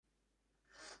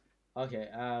Okay,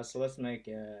 so let's make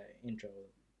a intro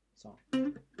song.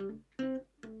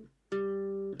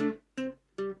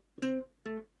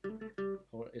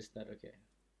 Or is that okay?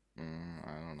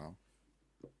 I don't know.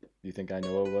 Do you think I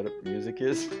know what music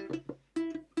is?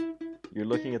 You're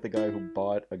looking at the guy who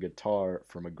bought a guitar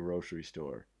from a grocery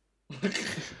store.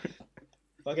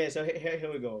 Okay, so here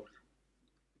we go.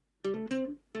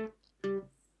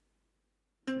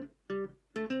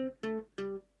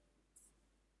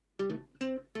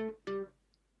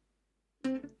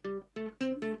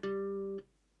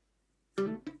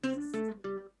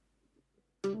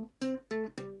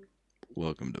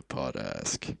 Welcome to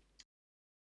Podask.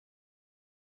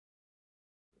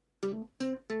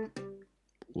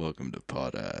 Welcome to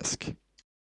Podask.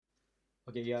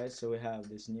 Okay, guys, so we have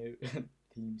this new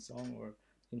theme song or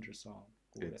intro song.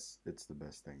 It's the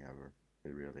best thing ever.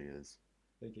 It really is.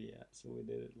 Okay, yeah, so we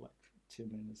did it like 2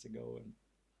 minutes ago, and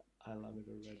I love it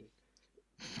already.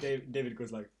 David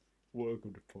goes like,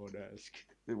 "Welcome to Podask."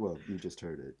 Well, you just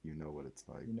heard it. You know what it's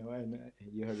like. And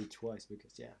you heard it twice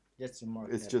because yeah, just to mark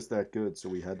It's that. just that good, so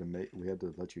we had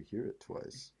to let you hear it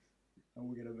twice. And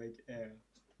we're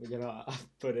gonna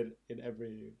put it in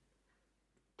every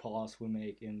pause we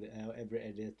make in the every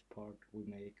edit part we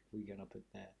make. We're gonna put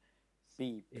that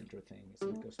beep intro thing. So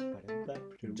it goes.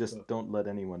 Just don't let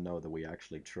anyone know that we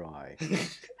actually try.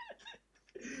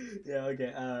 Yeah.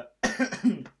 Okay.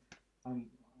 I'm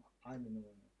I'm in the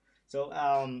one. So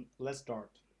let's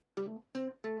start.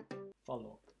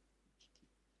 Follow.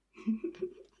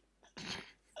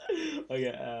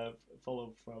 Okay. Follow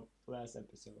up from last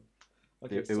episode.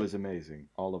 Okay. It was amazing.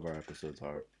 All of our episodes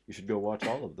are. You should go watch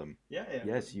all of them. Yeah. Yeah.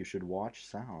 Yes, you should watch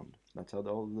sound. That's how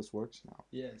all of this works now.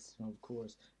 Yes, of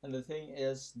course. And the thing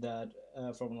is that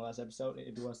from the last episode,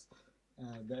 it was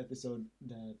the episode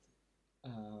that uh,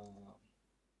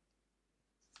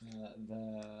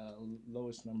 the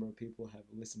lowest number of people have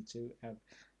listened to. And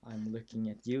I'm looking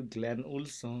at you, Glenn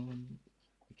Olson,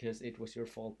 because it was your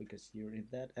fault because you're in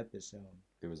that episode.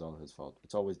 It was all his fault.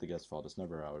 It's always the guest's fault. It's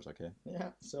never ours, okay? Yeah,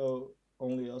 so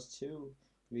only us two,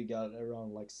 we got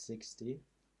around like 60.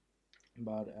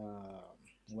 But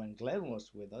when Glenn was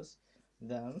with us,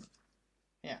 then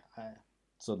yeah,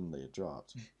 Suddenly it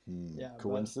dropped. yeah,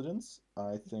 Coincidence?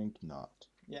 I think not.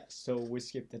 yeah, so we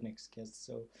skip the next guest.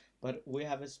 So, but we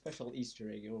have a special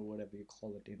Easter egg or whatever you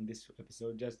call it in this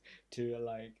episode, just to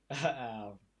like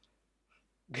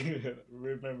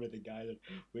remember the guy that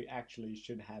we actually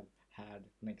should have had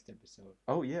next episode.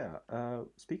 Oh yeah.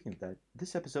 Speaking of that,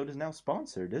 this episode is now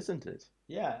sponsored, isn't it?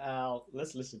 Yeah,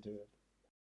 let's listen to it.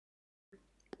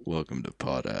 Welcome to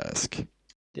Podask.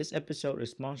 This episode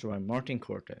is sponsored by Martin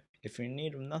Corte. If you're in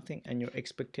need of nothing and your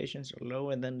expectations are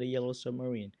lower than the Yellow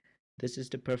Submarine, this is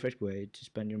the perfect way to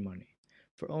spend your money.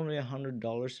 For only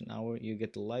 $100 an hour, you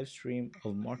get the live stream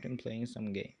of Martin playing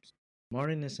some games.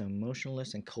 Martin is an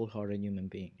emotionless and cold-hearted human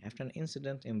being. After an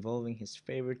incident involving his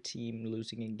favorite team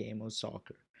losing a game of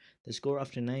soccer, the score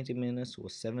after 90 minutes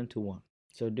was 7-1.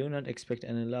 So do not expect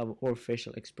any love or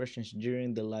facial expressions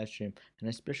during the live stream, and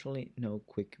especially no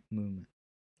quick movement.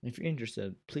 If you're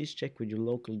interested, please check with your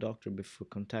local doctor before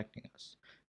contacting us.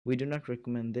 We do not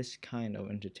recommend this kind of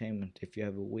entertainment if you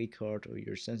have a weak heart or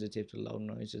you're sensitive to loud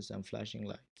noises and flashing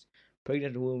lights.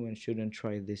 Pregnant women shouldn't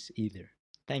try this either.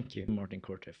 Thank you, Martin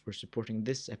Corte, for supporting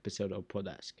this episode of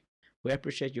Podask. We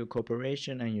appreciate your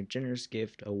cooperation and your generous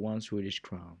gift of 1 Swedish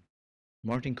crown.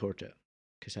 Martin Corte,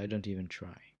 because I don't even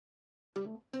try.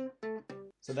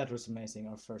 So that was amazing,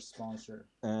 our first sponsor.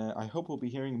 I hope we'll be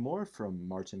hearing more from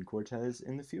Martin Cortez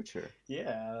in the future.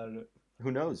 Yeah.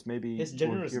 Who knows? Maybe his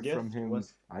generous we'll hear from gift him.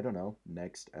 was. I don't know.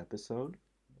 Next episode.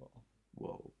 Well,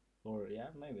 Whoa. or yeah,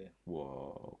 maybe.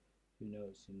 Whoa. Who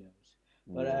knows? Who knows?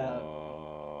 But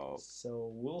Whoa.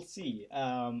 so we'll see.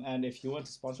 And if you want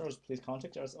to sponsor us, please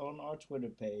contact us on our Twitter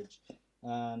page.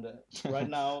 And right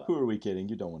now, Who are we kidding?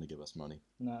 You don't want to give us money.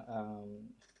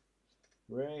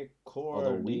 recording.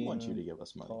 Although we want you to give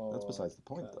us money. That's besides the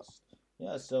point, though.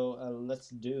 Yeah. So let's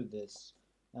do this.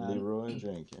 Leroy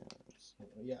Jenkins.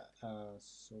 Yeah.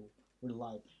 So we're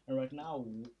live, and right now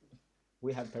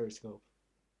we have Periscope.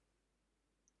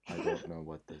 I don't know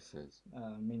what this is.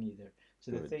 Me neither.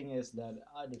 So the Good. thing is that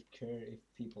I don't care if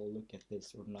people look at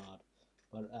this or not,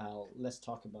 but let's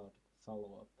talk about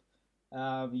follow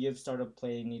up. You've started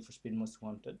playing Need for Speed Most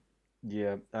Wanted.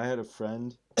 Yeah, I had a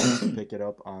friend pick it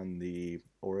up on the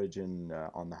Origin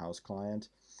on the house client,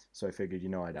 so I figured,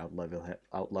 I'd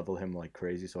outlevel him like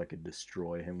crazy, so I could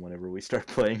destroy him whenever we start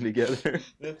playing together.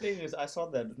 The thing is, I saw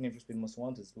that Need for Speed Most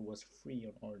Wanted was free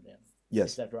on Origin.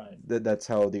 Yes, Is that right? that's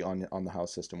how the on the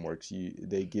house system works.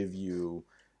 They give you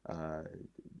Uh,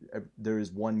 there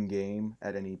is one game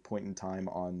at any point in time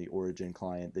on the Origin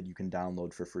client that you can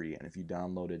download for free, and if you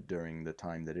download it during the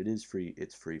time that it is free,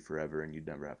 it's free forever, and you'd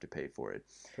never have to pay for it.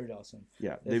 Pretty awesome.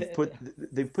 Yeah, The th-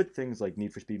 they've put things like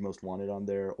Need for Speed Most Wanted on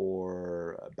there,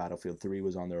 or Battlefield 3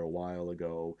 was on there a while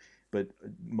ago, but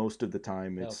most of the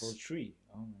time Battlefield it's 3.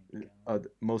 Oh my god.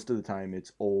 most of the time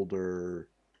it's older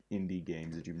indie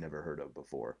games that you've never heard of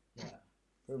before. Yeah,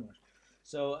 pretty much.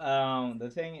 So the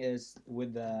thing is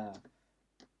with the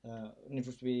Need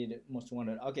for Speed Most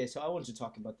Wanted. Okay, so I want to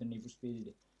talk about the Need for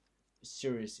Speed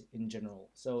series in general.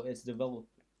 So it's developed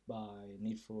by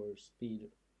Need for Speed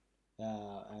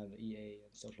and EA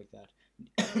and stuff like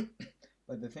that.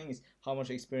 But the thing is, how much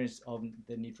experience of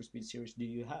the Need for Speed series do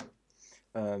you have?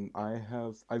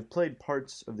 I've played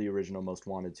parts of the original Most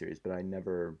Wanted series, but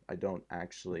I don't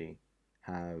actually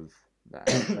have that.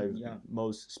 I've Yeah.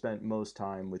 spent most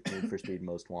time with Need for Speed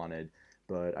Most Wanted,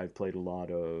 but I've played a lot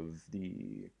of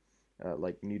the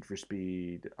like Need for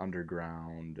Speed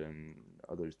Underground and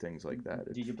other things like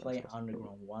that. Did you play house.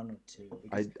 Underground 1 or 2?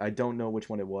 Because I don't know which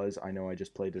one it was. I know I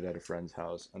just played it at a friend's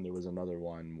house, and there was another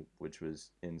one which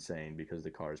was insane because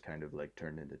the cars kind of like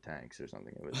turned into tanks or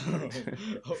something. It was weird.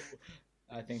 Oh,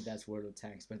 I think that's World of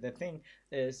Tanks. But the thing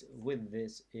is with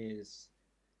this is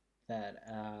that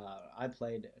I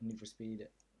played Need for Speed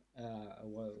a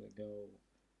while ago,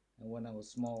 and when I was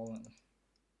small.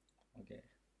 Okay,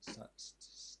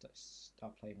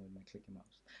 stop playing with my clicky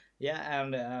mouse. Yeah,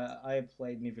 and I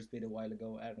played Need for Speed a while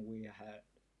ago, and we had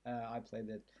I played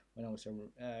it when I was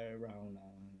around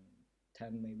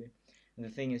 10 maybe. And the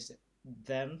thing is,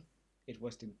 then it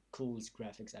was the coolest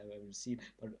graphics I've ever seen.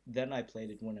 But then I played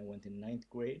it when I went in ninth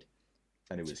grade.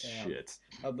 And it was shit.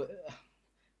 But it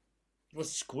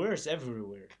was squares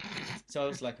everywhere. So I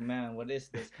was like, man, what is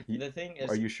this? The thing is,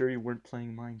 Are you sure you weren't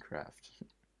playing Minecraft?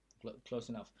 Close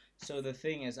enough. So the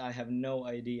thing is, I have no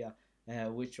idea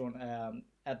which one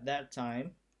at that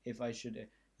time. If I should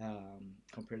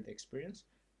compare the experience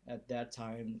at that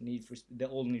time, the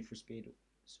old Need for Speed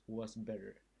was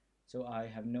better. So I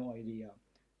have no idea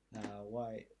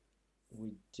why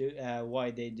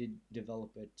why they did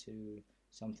develop it to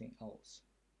something else.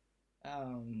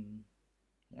 Um,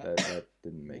 That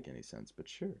didn't make any sense, but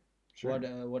sure. what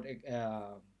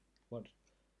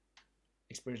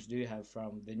experience do you have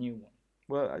from the new one?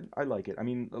 Well, I like it. I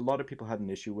mean, a lot of people had an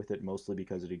issue with it, mostly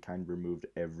because it had kind of removed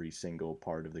every single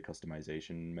part of the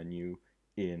customization menu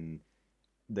in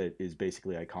that is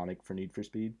basically iconic for Need for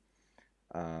Speed.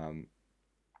 Um,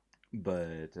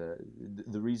 but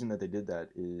the reason that they did that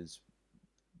is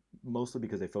mostly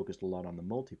because they focused a lot on the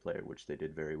multiplayer, which they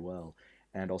did very well,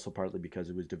 and also partly because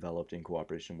it was developed in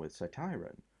cooperation with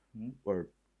Cytyron, Hmm? or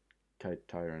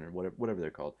Kytyron, or whatever they're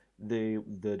called. The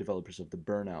developers of the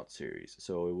Burnout series.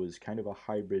 So it was kind of a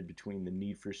hybrid between the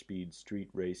Need for Speed street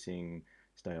racing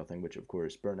style thing, which of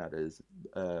course Burnout is,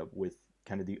 with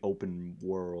kind of the open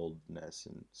worldness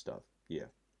and stuff. Yeah,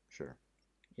 sure.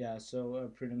 Yeah,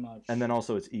 so pretty much. And then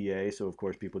also it's EA, so of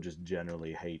course people just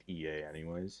generally hate EA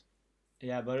anyways.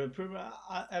 Yeah, but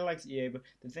I like EA, but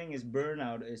the thing is,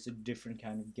 Burnout is a different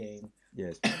kind of game.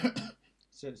 Yes.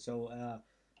 So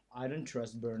I don't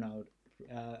trust Burnout.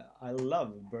 I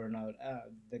love Burnout,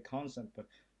 the concept, but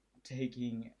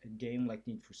taking a game like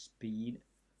Need for Speed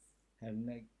and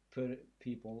like put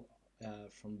people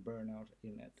from Burnout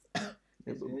in it.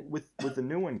 With the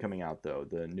new one coming out though,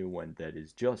 the new one that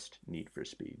is just Need for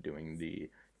Speed, doing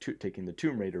taking the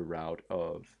Tomb Raider route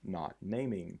of not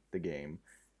naming the game,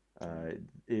 uh,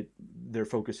 they're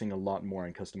focusing a lot more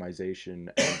on customization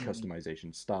and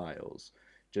customization styles.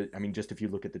 I mean, just if you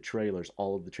look at the trailers,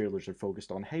 all of the trailers are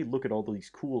focused on, hey, look at all these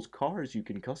cool cars you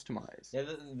can customize. Yeah,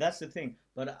 that's the thing.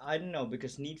 But I don't know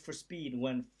because Need for Speed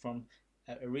went from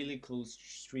a really cool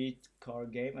street car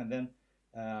game, and then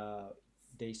uh,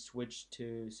 they switched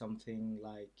to something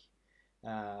like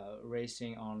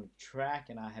racing on track,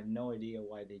 and I have no idea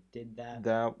why they did that.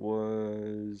 That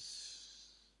was.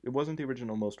 It wasn't the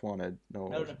original Most Wanted. No, it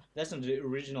No, no, wasn't. that's not the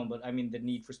original, but I mean the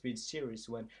Need for Speed series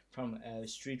went from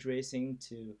street racing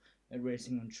to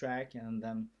racing on track, and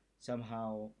then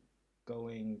somehow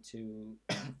going to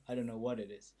I don't know what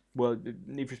it is. Well,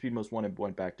 Need for Speed Most Wanted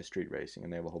went back to street racing,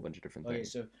 and they have a whole bunch of different Okay,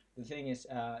 things. so the thing is,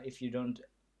 if you don't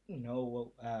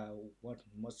know what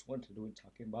Most Wanted we're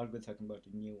talking about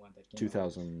the new one that came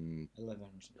out 11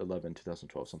 or something. 2011,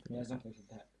 2012, something Yeah, like that. something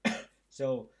like that.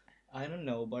 So I don't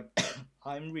know, but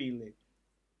I'm really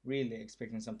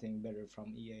expecting something better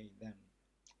from EA than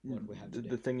what we have today.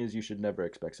 The thing is, you should never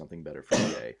expect something better from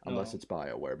EA unless No. it's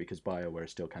BioWare, because BioWare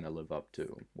still kind of live up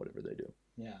to whatever they do.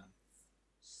 Yeah.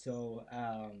 So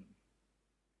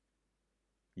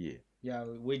Yeah. Yeah,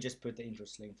 we just put the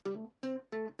interest link for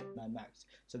Mad Max.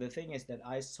 So the thing is that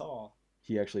I saw,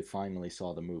 He actually finally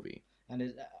saw the movie.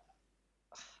 and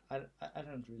I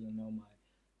don't really know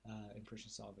my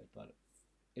impressions of it, but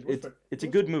it was It's a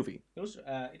good movie. it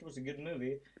was a good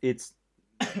movie. It's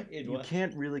It you was.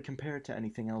 can't really compare it to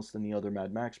anything else than the other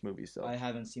Mad Max movies, though. I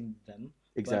haven't seen them,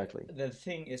 Exactly. but the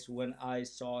thing is, when I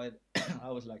saw it,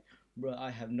 I was like, bro, I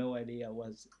have no idea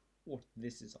what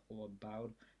this is all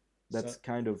about. So, That's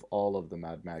kind of all of the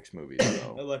Mad Max movies,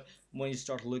 though. but when you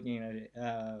start looking at it,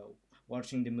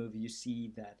 watching the movie, you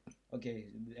see that okay,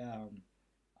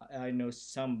 I know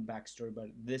some backstory, but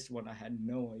this one I had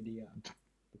no idea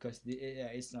because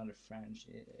it's not a French,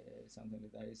 something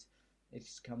like that.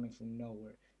 It's coming from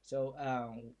nowhere. So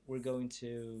we're going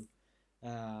to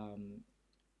um,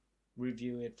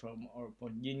 review it from our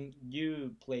point.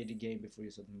 You played the game before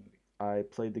you saw the movie. I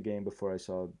played the game before I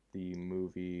saw the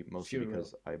movie, mostly Fury Road.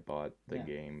 because I bought the Yeah.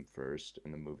 game first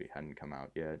and the movie hadn't come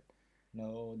out yet.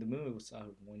 No, the movie was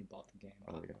out when you bought the game.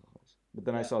 Oh, yeah, it was. But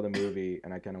then I Yeah. saw the movie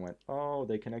and I kind of went, oh,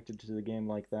 they connected to the game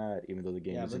like that, even though the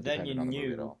game Yeah, is but then you independent on the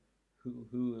movie at knew all.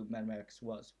 who Mad Max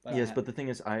was. But Yes, but the thing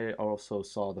is, I also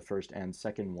saw the first and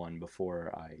second one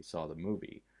before I saw the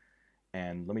movie.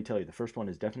 And let me tell you, the first one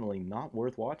is definitely not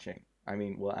worth watching. I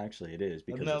mean, well, actually, it is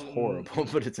because it's horrible,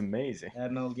 but it's amazing.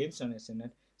 Mel Gibson is in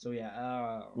it. So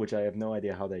yeah, Which I have no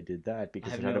idea how they did that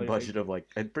because have it had no a idea. budget of like,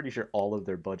 I'm pretty sure all of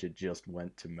their budget just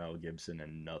went to Mel Gibson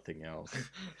and nothing else.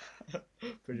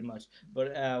 pretty much.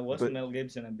 But wasn't But Mel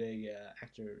Gibson a big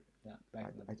actor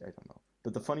back then? I don't know.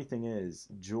 But the funny thing is,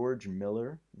 George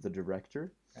Miller, the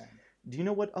director, Um, do you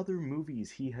know what other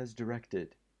movies he has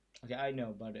directed? okay, I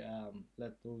know, but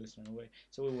let the listener wait.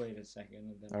 So we'll wait a second.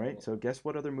 And then All right, so guess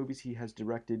what other movies he has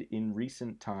directed in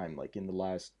recent time, like in the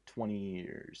last 20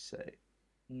 years, say.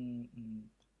 Mm-mm.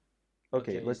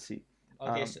 Okay, Okay, let's see.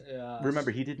 okay.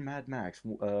 Remember, he did Mad Max,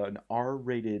 an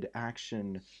R-rated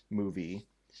action movie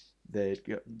that.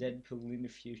 Deadpool in the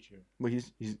future. Well,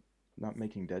 he's not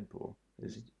making Deadpool,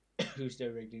 is he? Who's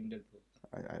directing Deadpool?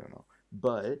 I don't know,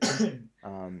 but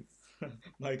um,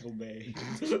 Michael Bay.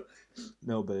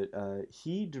 no, but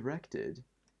he directed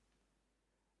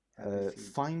Happy Feet.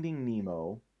 Finding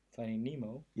Nemo. Finding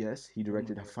Nemo. Yes, he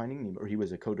directed God. Finding Nemo, or he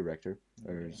was a co-director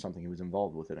or Okay. something. He was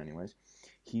involved with it, anyways.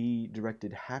 He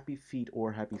directed Happy Feet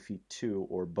or Happy Feet 2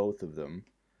 or both of them.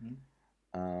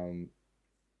 Hmm.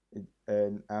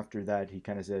 And after that, he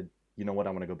kind of said, "You know what?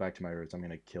 I want to go back to my roots. I'm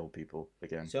gonna kill people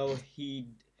again." So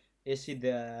is he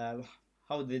the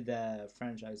how did the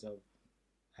franchise of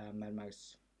Mad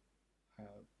Max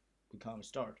become a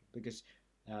start? Because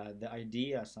the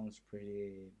idea sounds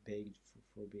pretty big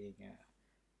for being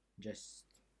just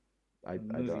I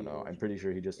movie don't know. or I'm pretty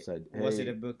sure he just said, "Hey." was it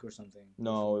a book or something?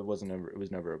 No, it wasn't. It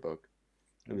was never a book.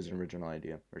 It was an Okay. original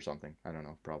idea or something. I don't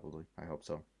know. Probably. I hope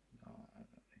so. No, I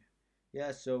don't know.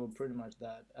 Yeah, so pretty much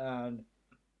that. And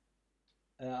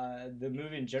the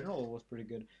movie in general was pretty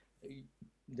good.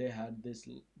 They had this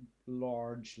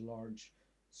large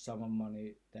sum of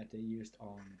money that they used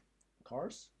on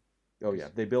cars. Oh yeah,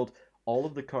 they built all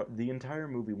of the entire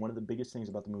movie. One of the biggest things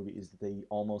about the movie is that they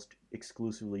almost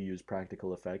exclusively use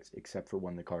practical effects, except for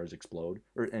when the cars explode,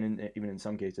 or even in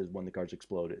some cases when the cars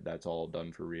explode, that's all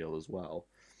done for real as well.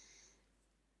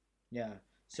 Yeah.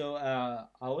 So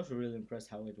I was really impressed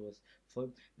how it was. For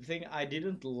the thing, I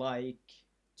didn't like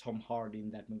Tom Hardy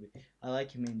in that movie. I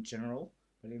like him in general,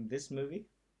 but in this movie,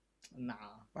 nah.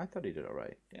 I thought he did all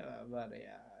right. Yeah, but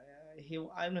yeah,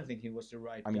 I don't think he was the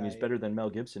right I mean, guy. he's better than Mel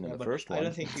Gibson in Yeah, the but first one. I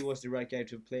don't think he was the right guy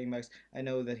to play Max. I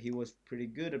know that he was pretty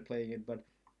good at playing it, but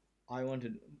I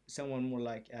wanted someone more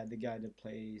like the guy that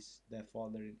plays the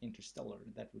father in Interstellar.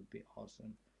 That would be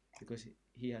awesome because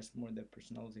he has more the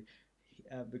personality.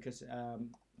 Because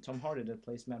Tom Hardy that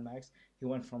plays Mad Max, he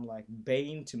went from like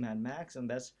Bane to Mad Max,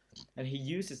 and he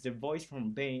uses the voice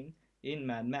from Bane in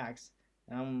Mad Max,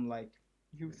 and I'm like,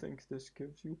 You think this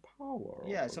gives you power?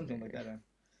 yeah, over something me. like that.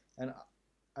 And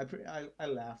I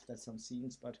laughed at some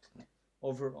scenes, but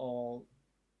overall,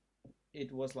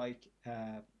 it was like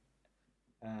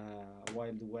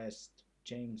Wild West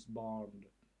James Bond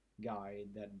guy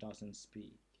that doesn't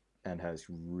speak. And has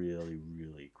really,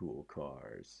 really cool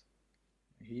cars.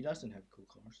 He doesn't have cool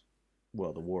cars.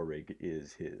 Well, the war rig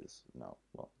is his. No,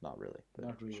 well, not really. But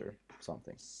Not really. Sure,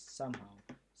 something. Somehow.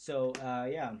 So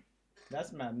yeah,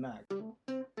 that's Mad Max.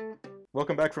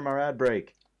 Welcome back from our ad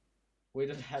break. We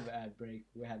don't have an ad break.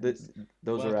 We had Th- this.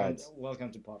 those are ads.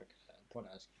 Welcome to podcast.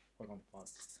 Welcome to pod.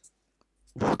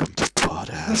 Welcome to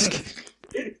Podask.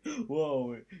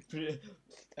 Whoa.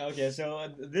 Okay, so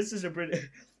this is a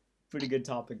pretty good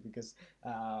topic because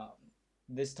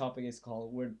this topic is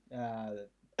called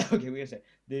Okay, we can say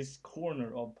this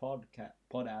corner of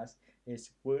podcast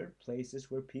is weird places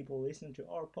where people listen to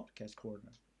our podcast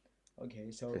corner.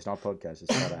 Okay, so It's not podcast.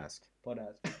 It's not ask.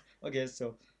 podcast. Okay,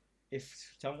 so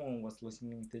if someone was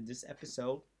listening to this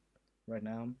episode right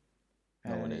now,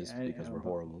 No one is because we're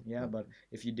horrible. Yeah, but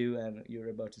if you do and you're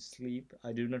about to sleep,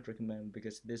 I do not recommend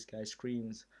because this guy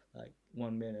screams like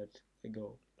 1 minute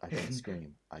ago. I don't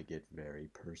scream. I get very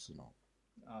personal.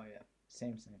 Oh yeah,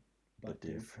 same, But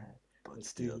different. But But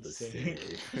still the still same.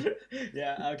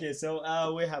 Yeah. Okay.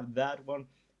 So we have that one,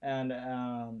 and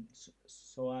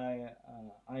so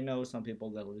I know some people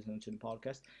that listen to the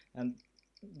podcast, and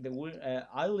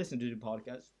I listen to the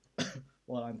podcast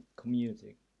while I'm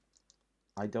commuting.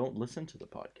 I don't listen to the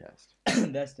podcast.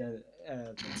 That's the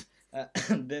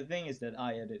thing is that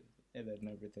I edit and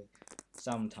everything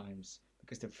sometimes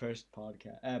because the first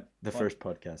podcast The first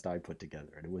podcast I put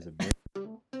together, and it was a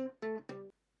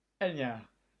and yeah,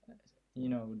 you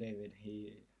know David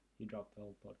he dropped the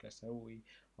whole podcast, so we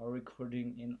are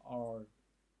recording in our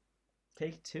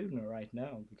take two right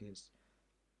now because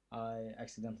I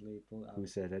accidentally pulled out. Who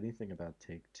said anything about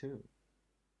take two?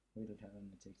 We don't have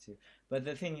any take two, but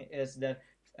the thing is that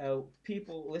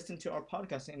people listen to our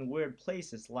podcast in weird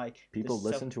places, like People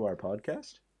listen to our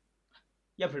podcast?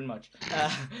 Yeah, pretty much.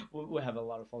 We have a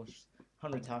lot of followers,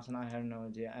 100,000. I have no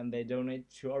idea, and they donate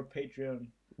to our Patreon.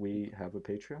 We have a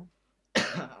Patreon?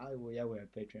 Yeah, we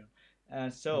have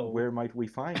Patreon. So where might we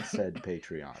find said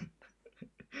Patreon?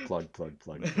 Plug.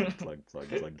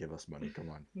 Give us money. Come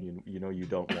on. You know you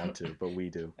don't want to, but we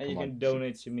do. And you can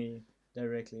donate to me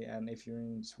directly, and if you're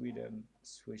in Sweden,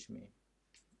 switch me.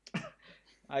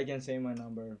 I can say my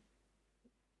number.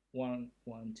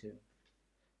 112.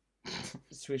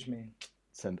 Switch me.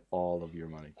 Send all of your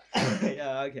money.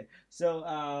 Yeah, okay. So,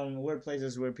 weird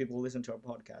places where people listen to our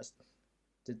podcast.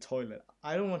 The toilet.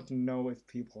 I don't want to know if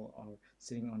people are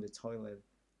sitting on the toilet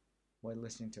while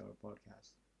listening to our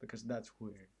podcast because that's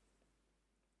weird.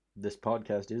 This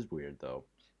podcast is weird, though.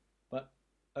 But,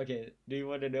 okay, do you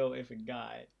want to know if a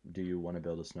guy Do you want to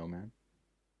build a snowman?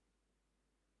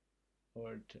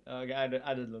 or okay, I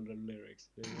don't know the lyrics.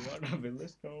 Do you want to build a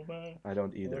snowman? I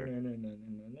don't either. Oh,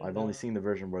 no. I've only seen the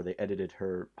version where they edited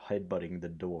her headbutting the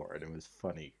door, and it was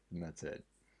funny, and that's it.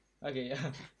 Okay,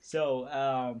 yeah. So,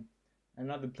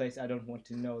 another place I don't want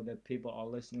to know that people are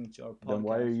listening to our podcast. Then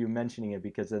why are you mentioning it?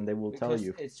 Because then they will tell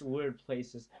you. It's weird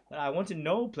places. But I want to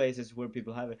know places where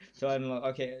people have it. So I'm like,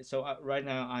 okay, so right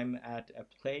now I'm at a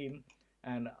plane,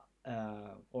 and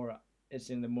or it's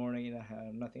in the morning and I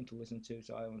have nothing to listen to,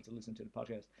 so I want to listen to the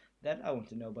podcast. That I want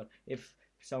to know. But if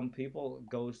some people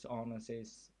goes on and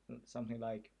says something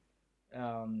like,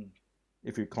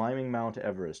 If you're climbing Mount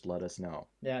Everest, let us know.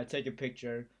 yeah, take a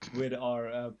picture with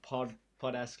our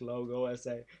podcast logo and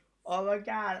say, "Oh my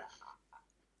God,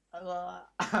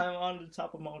 I'm on the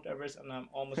top of Mount Everest and I'm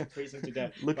almost freezing to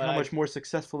death." Look how much more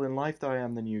successful in life I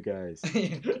am than you guys.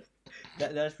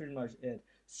 That's pretty much it.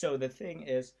 So the thing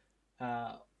is,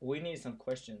 we need some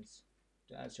questions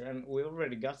to answer, and we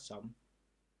already got some,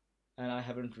 and I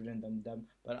haven't written them.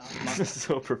 But This is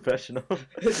so professional.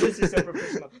 this is so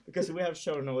professional because we have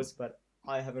show notes, but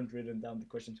I haven't written down the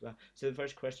questions we have. So the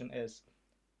first question is,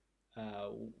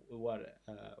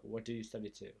 what do you study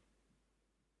to?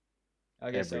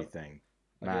 Okay, Everything.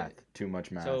 So, Math. Too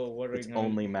much math. So what are It's we gonna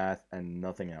only math and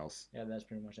nothing else. Yeah, that's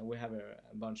pretty much it. We have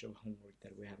a bunch of homework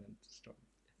that we haven't started.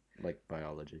 Like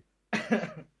biology.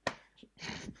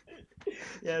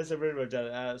 Yeah, so pretty much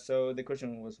that. So the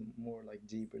question was more like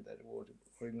deeper that what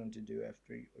are you going to do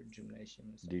after your gymnasium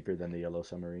and stuff. Deeper than the Yellow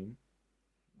Submarine.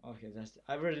 Okay,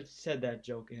 I've already said that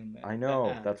joke in. I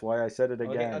know. That's why I said it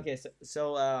again. Okay.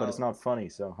 So. But it's not funny,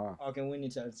 so huh? Okay, we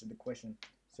need to answer the question.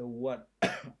 So what do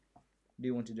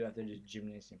you want to do after the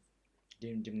gymnasium?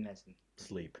 Gymnasium.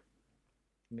 Sleep.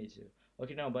 Me too.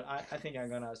 Okay, no, but I think I'm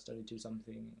gonna study to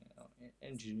something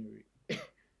engineering.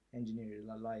 Engineering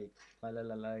like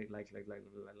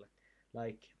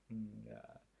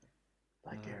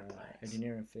airplanes.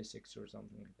 engineering physics or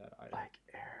something like that. Like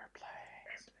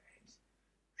airplanes.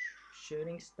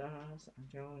 Shooting stars, I'm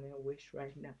trying to wish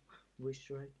right now.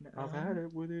 I've had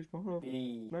it with these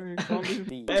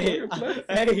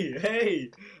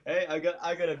Hey! I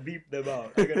gotta beep them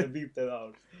out.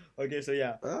 Okay, so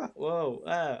yeah. Whoa.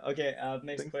 Okay.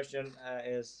 Next question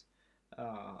is,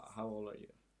 how old are you?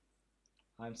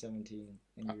 I'm 17,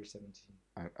 and you're 17.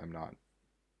 I'm not.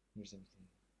 You're 17.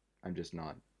 I'm just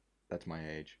not. That's my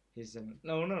age. He's 7.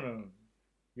 No.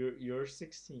 You're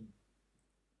 16.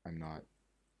 I'm not.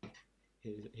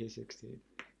 He's 16.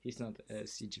 He's not a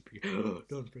CGP.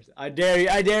 Don't press it. I dare you.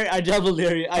 I double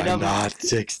dare you. I'm not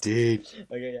 16.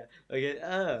 Okay, yeah. Okay,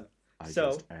 I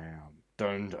so just am.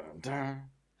 Dun dun dun.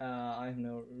 I have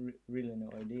really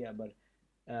no idea, but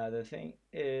the thing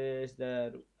is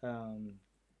that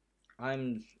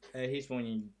I'm he's 1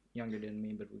 year younger than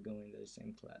me, but we go in the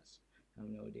same class. I have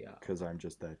no idea. Because I'm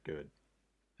just that good.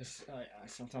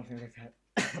 Something like that.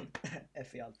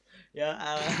 F out.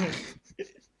 Yeah.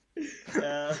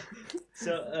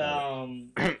 So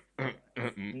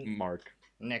Mark.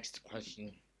 next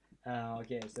question.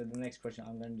 Okay, so the next question,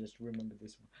 I'm gonna just remember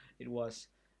this one. It was,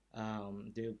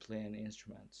 do you play any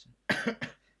instruments?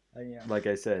 Yeah. Like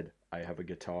I said, I have a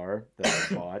guitar that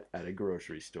I bought at a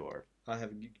grocery store. I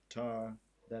have a guitar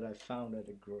that I found at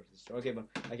a grocery store. Okay, but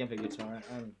I can play guitar.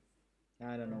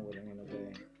 I don't know what I'm gonna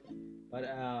play, but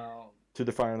To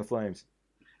the Fire and the Flames.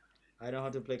 I know how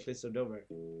to play Cliffs of Dover.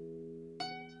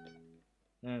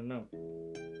 No.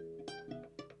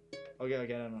 Okay, I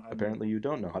don't know. Apparently you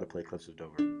don't know how to play Cliffs of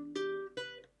Dover.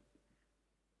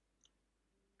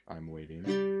 I'm waiting.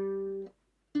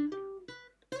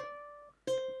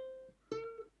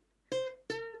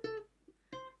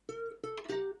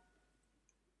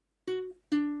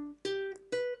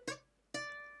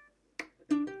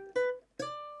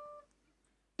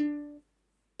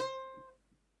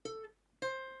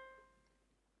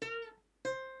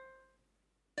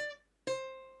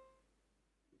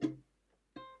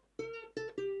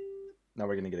 Now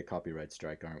we're gonna get a copyright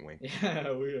strike, aren't we?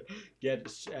 Yeah, we get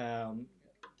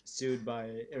sued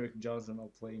by Eric Johnson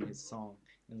of playing his song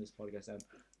in this podcast, and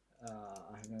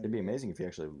I have no It'd be idea. amazing if he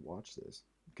actually watched this,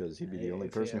 because he'd be the Hey, only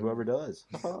if he person who ever- ever does.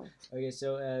 Okay,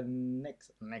 so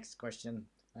next question,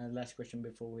 last question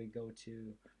before we go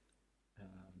to.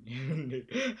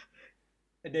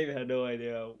 David had no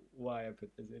idea why I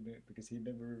put this in it because he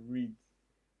never reads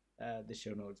the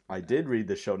show notes. I did read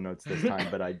the show notes this time,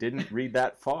 but I didn't read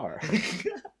that far.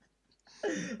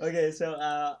 Okay, so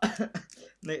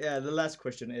the last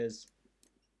question is,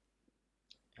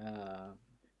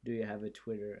 do you have a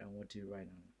Twitter and what do you write on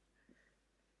it?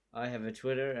 I have a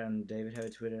Twitter and David have a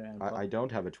Twitter and I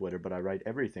don't have a Twitter, but I write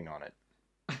everything on it.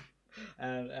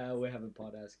 and we have a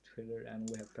Podask Twitter and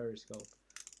we have Periscope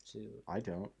too. I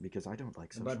don't, because I don't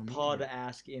like social But media.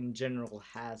 Podask in general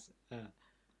has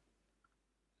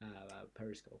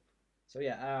Periscope. So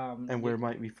yeah. And where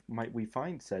might we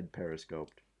find said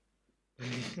Periscope?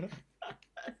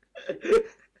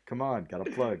 Come on, got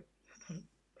a plug.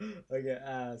 Okay.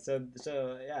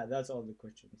 So yeah, that's all the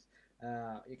questions.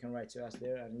 You can write to us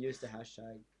there and use the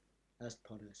hashtag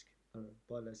AskPodask or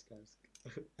Podask.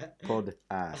 Pod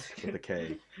ask with a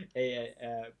K.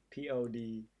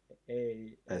 POD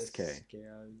SK.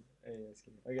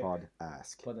 Okay. Pod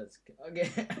ask. Podask. Okay.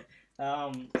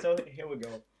 So here we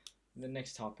go. The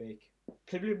next topic.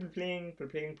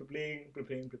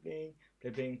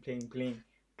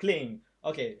 Pling.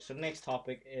 Okay, so next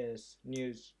topic is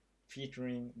news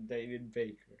featuring David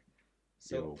Baker.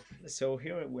 So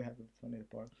here we have a funny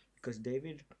part because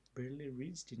David barely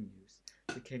reads the news.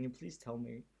 So can you please tell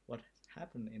me what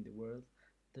happened in the world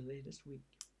the latest week?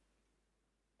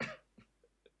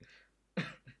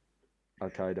 Al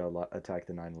Qaeda attacked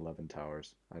the 9/11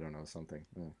 towers. I don't know, something.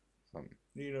 Something.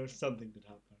 You know, something that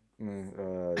happened.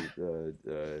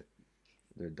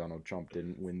 Donald Trump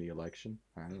didn't win the election.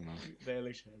 I don't know. The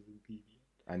election has been beat.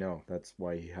 I know, that's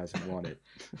why he hasn't won it.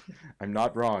 I'm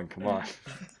not wrong, come on.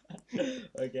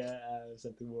 Okay,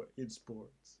 something more in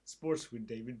sports. Sports with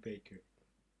David Baker.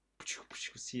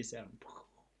 CSM.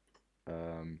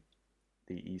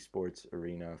 The esports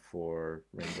arena for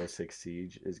Rainbow Six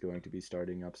Siege is going to be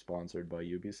starting up, sponsored by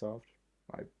Ubisoft.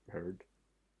 I've heard.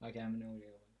 Okay, I'm no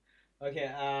idea. Okay,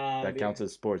 That counts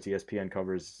as sports. ESPN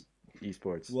covers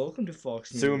esports. Welcome to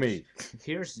Fox News. Sue me.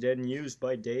 Here's the news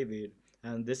by David,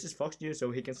 and this is Fox News,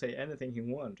 so he can say anything he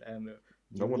wants. And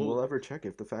No one will ever check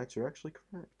if the facts are actually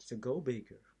correct. So go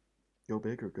Baker. Go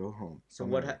big or go home. So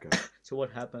so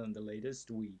what happened the latest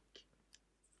week?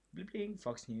 Bling,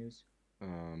 Fox News.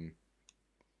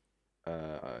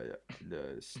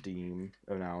 The Steam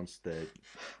announced that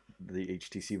the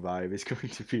HTC Vive is going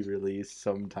to be released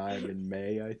sometime in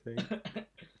May, I think.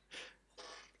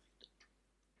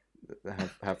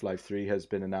 Half-Life 3 has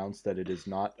been announced that it has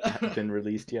not been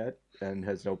released yet and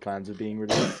has no plans of being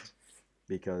released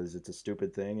because it's a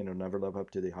stupid thing and it'll never live up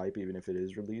to the hype even if it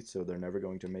is released, so they're never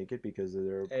going to make it because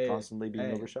they're constantly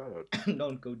being overshadowed.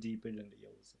 Don't go deeper than the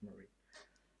Yellow Submarine.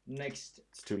 Next.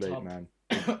 It's too late, man.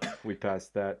 We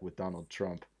passed that with Donald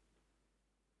Trump.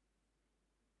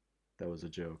 That was a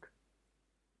joke.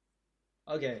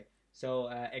 Okay, so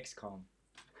XCOM.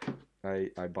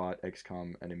 I bought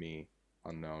XCOM Enemy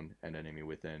Unknown and Enemy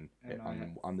Within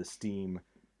And on the Steam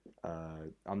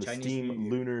On the Chinese Steam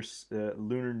New Year.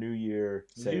 Lunar New Year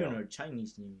sale. Lunar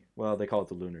Chinese New Year. Well, they call it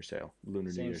the Lunar Sale.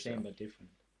 Lunar New Year Same, sale. but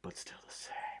different. But still the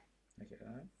same. Okay,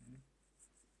 alright.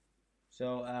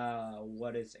 So,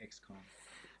 what is XCOM?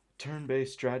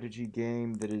 Turn-based strategy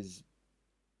game that is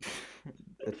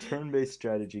a turn-based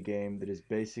strategy game that is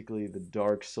basically the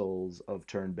Dark Souls of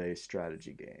turn-based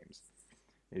strategy games.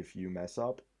 If you mess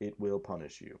up, it will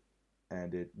punish you,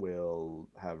 and it will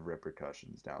have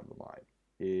repercussions down the line.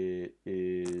 It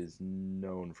is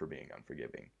known for being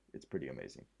unforgiving. It's pretty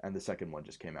amazing. And the second one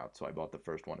just came out, so I bought the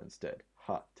first one instead.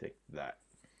 Ha, take that.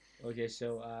 Okay,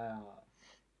 so,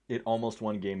 It almost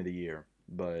won Game of the Year,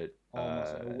 but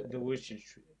almost The Witcher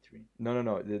 3.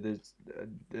 no.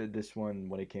 This one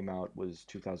when it came out was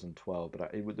 2012,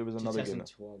 but there was another game.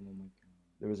 2012, oh my god.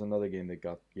 There was another game that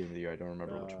got Game of the Year. I don't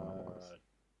remember which one it was.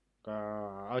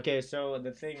 Okay, so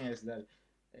the thing is that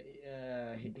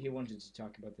he wanted to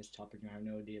talk about this topic, and I have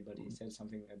no idea, but he said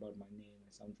something about my name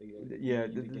or something. Yeah,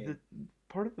 the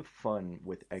part of the fun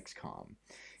with XCOM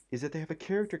is that they have a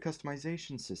character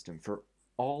customization system for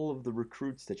all of the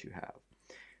recruits that you have,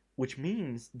 which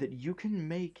means that you can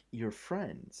make your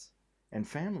friends and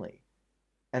family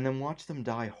and then watch them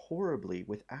die horribly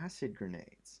with acid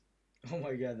grenades. Oh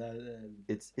my god,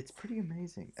 It's pretty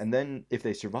amazing. And then if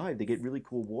they survive, they get really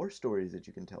cool war stories that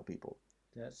you can tell people.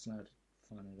 that's not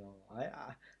fun at all.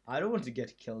 I don't want to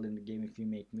get killed in the game if you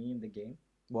make me in the game.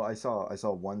 Well, I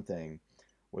saw one thing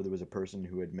where there was a person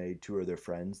who had made two of their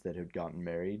friends that had gotten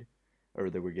married, or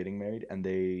they were getting married, and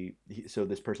so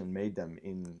this person made them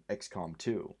in XCOM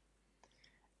 2.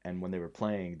 And when they were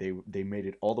playing, they made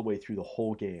it all the way through the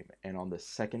whole game, and on the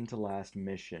second to last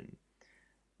mission,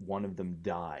 one of them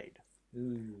died.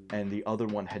 Ooh. And the other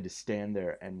one had to stand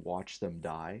there and watch them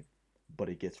die. But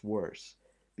it gets worse,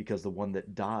 because the one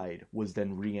that died was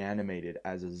then reanimated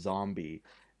as a zombie,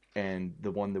 and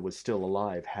the one that was still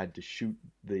alive had to shoot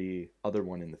the other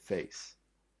one in the face.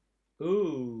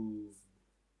 Ooh.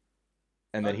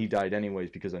 And then he died anyways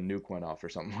because a nuke went off or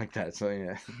something like that. So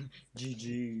yeah.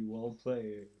 GG, well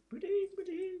played.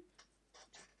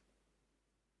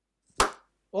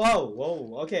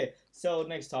 Whoa, okay. So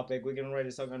next topic, we're gonna write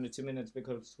a song under 2 minutes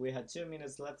because we had 2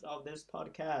 minutes left of this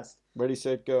podcast. Ready,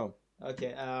 set, go.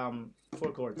 Okay,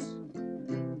 4 chords.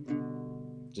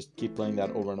 Just keep playing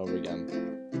that over and over again.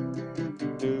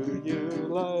 Do you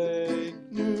like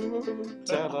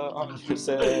Nutella on your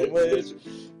sandwich?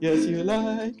 Yes, you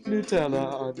like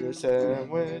Nutella on your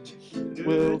sandwich.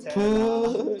 We'll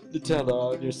put Nutella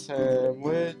on your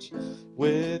sandwich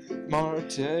with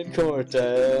Martin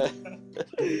Cortez.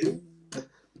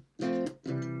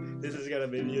 This is gonna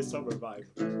be a summer vibe.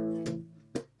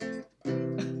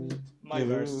 My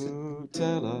verse.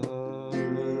 Nutella.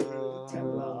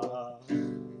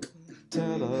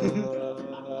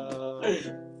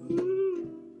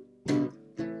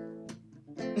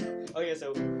 Okay,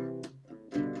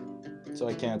 so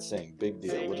I can't sing. Big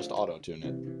deal. We'll just auto-tune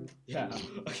it. Yeah.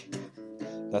 Okay.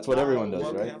 That's what everyone does,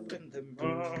 woke right? up in the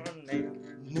morning.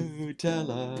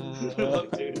 Nutella.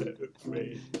 Looked to the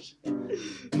fridge.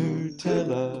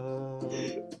 Nutella.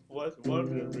 Was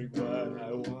wondering what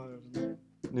I want.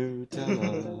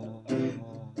 Nutella.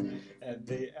 And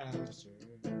the answer.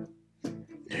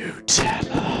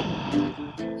 Nutella.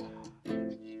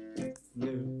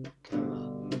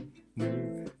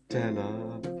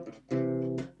 Nutella.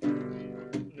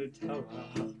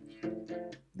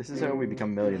 This is how we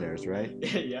become millionaires, right?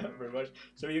 Yeah, pretty much.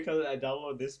 So you can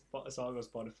download this song on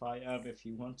Spotify, and if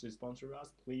you want to sponsor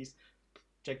us, please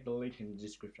check the link in the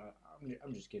description.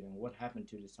 I'm just kidding. What happened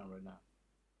to this song right now?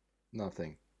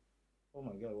 Nothing. Oh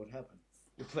my god, what happened?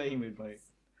 You're playing with my...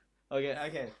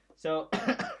 Okay, so...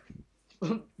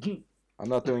 I'm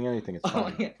not doing anything, it's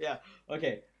fine. Yeah,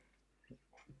 okay.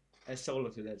 A solo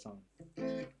to that song.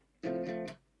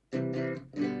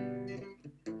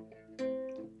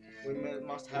 We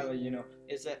must have a,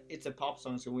 it's a pop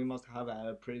song, so we must have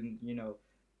a pretty,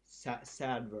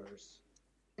 sad verse.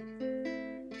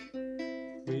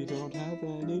 We don't have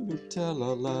any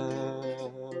Nutella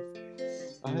left.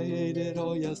 I ate it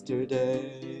all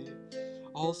yesterday.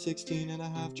 All 16 and a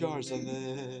half jars of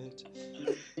it.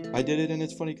 I did it and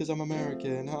it's funny because I'm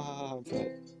American. I'm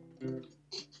fat.